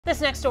This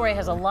next story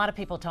has a lot of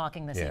people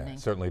talking this evening. Yeah, it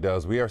certainly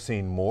does. We are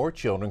seeing more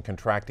children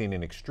contracting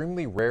an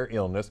extremely rare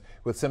illness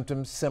with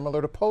symptoms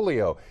similar to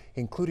polio,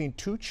 including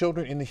 2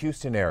 children in the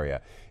Houston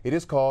area. It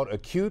is called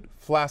acute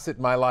flaccid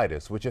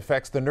myelitis, which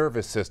affects the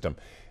nervous system.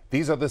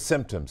 These are the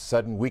symptoms: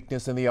 sudden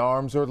weakness in the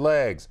arms or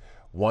legs.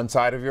 One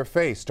side of your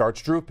face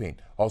starts drooping.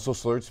 Also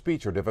slurred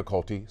speech or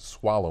difficulty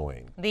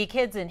swallowing. The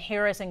kids in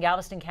Harris and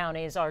Galveston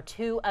counties are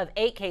 2 of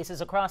 8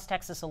 cases across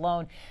Texas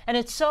alone. And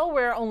it's so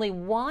rare only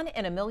 1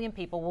 in a million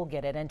people will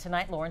get it. And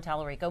tonight, Lauren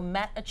Tallarico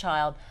met a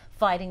child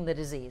fighting the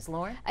disease.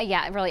 Lauren?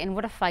 Yeah, really. And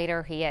what a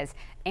fighter he is,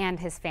 and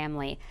his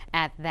family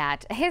at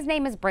that. His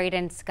name is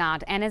Braden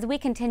Scott. And as we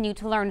continue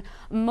to learn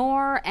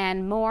more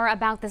and more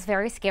about this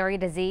very scary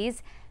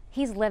disease,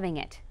 he's living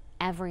it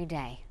every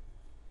day.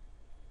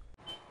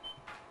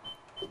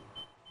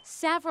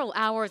 Several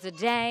hours a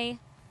day,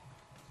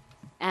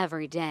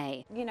 every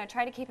day. You know,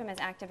 try to keep him as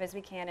active as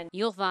we can. And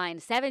you'll find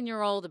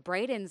 7-year-old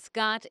Braden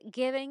Scott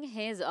giving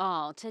his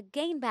all to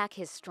gain back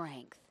his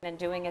strength. And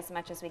doing as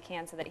much as we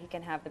can so that he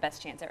can have the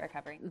best chance at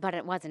recovery. But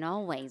it wasn't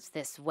always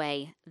this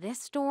way. This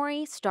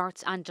story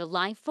starts on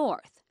July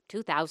 4th,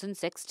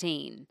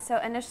 2016. So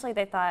initially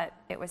they thought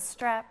it was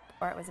strep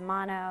or it was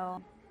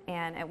mono.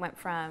 And it went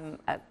from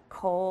a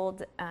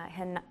cold,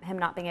 him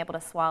not being able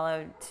to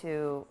swallow,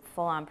 to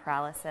full-on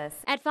paralysis.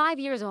 At 5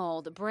 years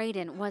old,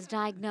 Braden was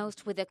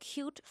diagnosed with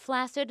acute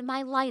flaccid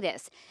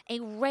myelitis, a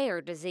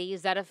rare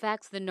disease that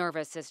affects the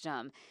nervous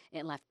system.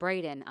 It left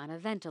Braden on a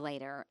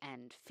ventilator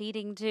and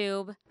feeding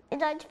tube. It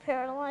like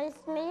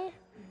paralyzed me,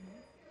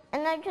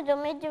 and I could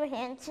only do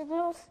hand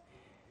signals,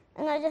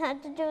 and I just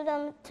had to do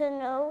them to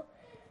know,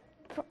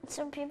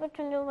 so people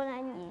can know what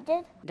I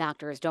needed.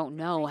 Doctors don't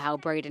know how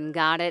Braden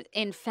got it.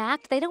 In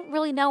fact, they don't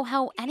really know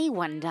how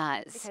anyone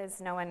does. Because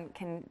no one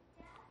can,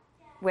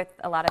 with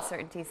a lot of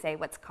certainty, say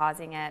what's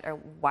causing it or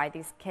why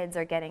these kids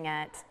are getting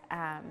it.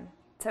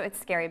 So it's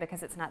scary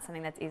because it's not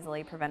something that's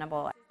easily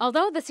preventable.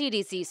 Although the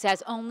CDC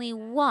says only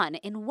 1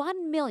 in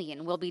 1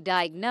 million will be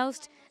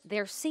diagnosed,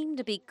 there seem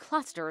to be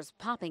clusters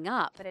popping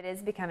up. But it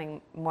is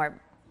becoming more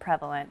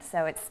prevalent,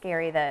 so it's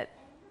scary that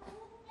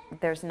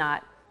there's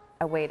not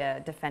a way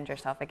to defend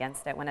yourself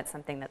against it when it's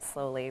something that's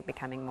slowly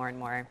becoming more and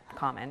more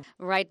common.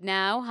 Right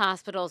now,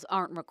 hospitals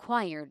aren't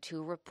required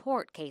to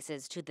report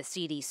cases to the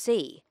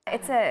CDC.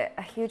 It's a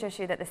huge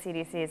issue that the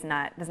CDC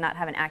does not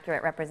have an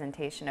accurate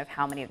representation of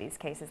how many of these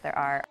cases there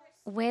are.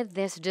 With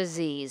this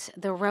disease,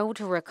 the road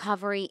to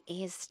recovery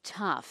is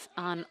tough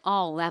on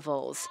all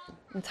levels.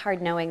 It's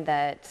hard knowing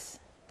that,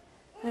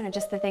 I don't know,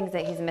 just the things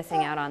that he's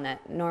missing out on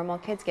that normal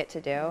kids get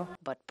to do.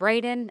 But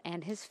Braden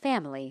and his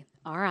family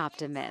are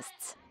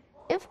optimists.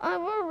 If I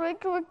were a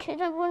regular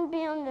kid, I wouldn't be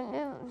on the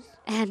news.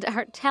 And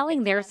are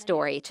telling their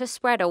story to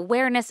spread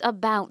awareness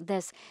about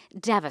this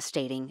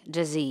devastating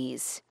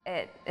disease.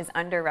 It is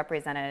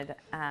underrepresented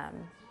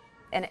and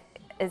it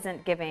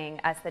isn't giving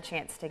us the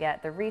chance to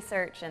get the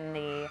research and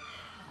the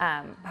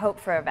hope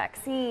for a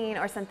vaccine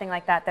or something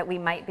like that that we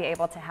might be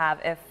able to have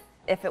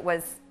if it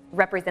was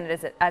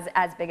represented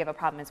as big of a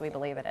problem as we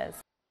believe it is.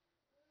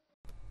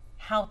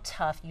 How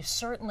tough. You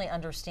certainly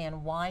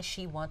understand why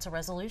she wants a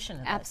resolution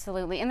of this.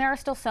 Absolutely. And there are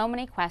still so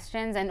many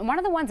questions. And one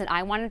of the ones that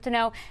I wanted to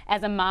know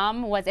as a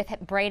mom was if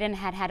Braden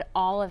had had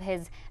all of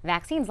his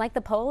vaccines, like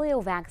the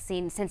polio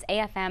vaccine, since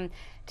AFM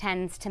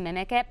tends to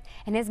mimic it.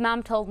 And his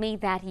mom told me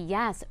that,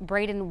 yes,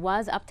 Braden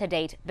was up to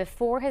date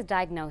before his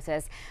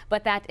diagnosis,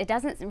 but that it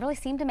doesn't really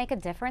seem to make a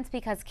difference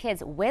because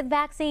kids with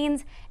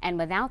vaccines and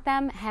without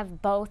them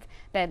have both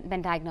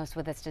been diagnosed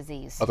with this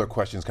disease. Other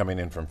questions coming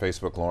in from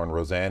Facebook. Lauren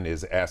Roseanne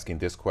is asking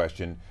this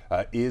question.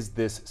 Is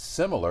this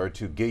similar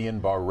to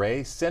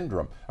Guillain-Barré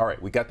syndrome? All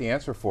right, we got the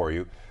answer for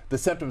you. The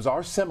symptoms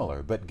are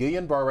similar, but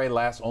Guillain-Barré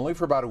lasts only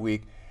for about a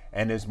week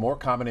and is more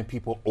common in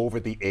people over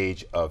the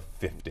age of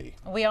 50.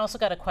 We also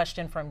got a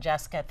question from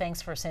Jessica.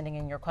 Thanks for sending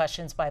in your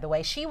questions, by the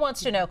way. She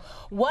wants to know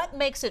what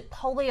makes it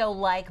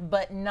polio-like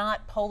but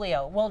not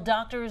polio. Well,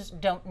 doctors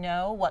don't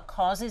know what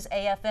causes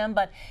AFM,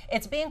 but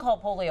it's being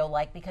called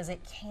polio-like because it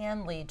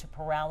can lead to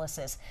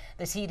paralysis.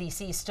 The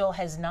CDC still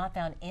has not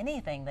found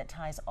anything that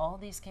ties all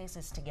these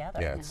cases together.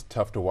 Yeah, it's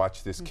tough to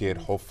watch this kid.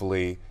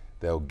 Hopefully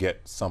they'll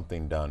get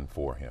something done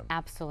for him.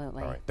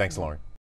 Absolutely. All right, thanks, Lauren.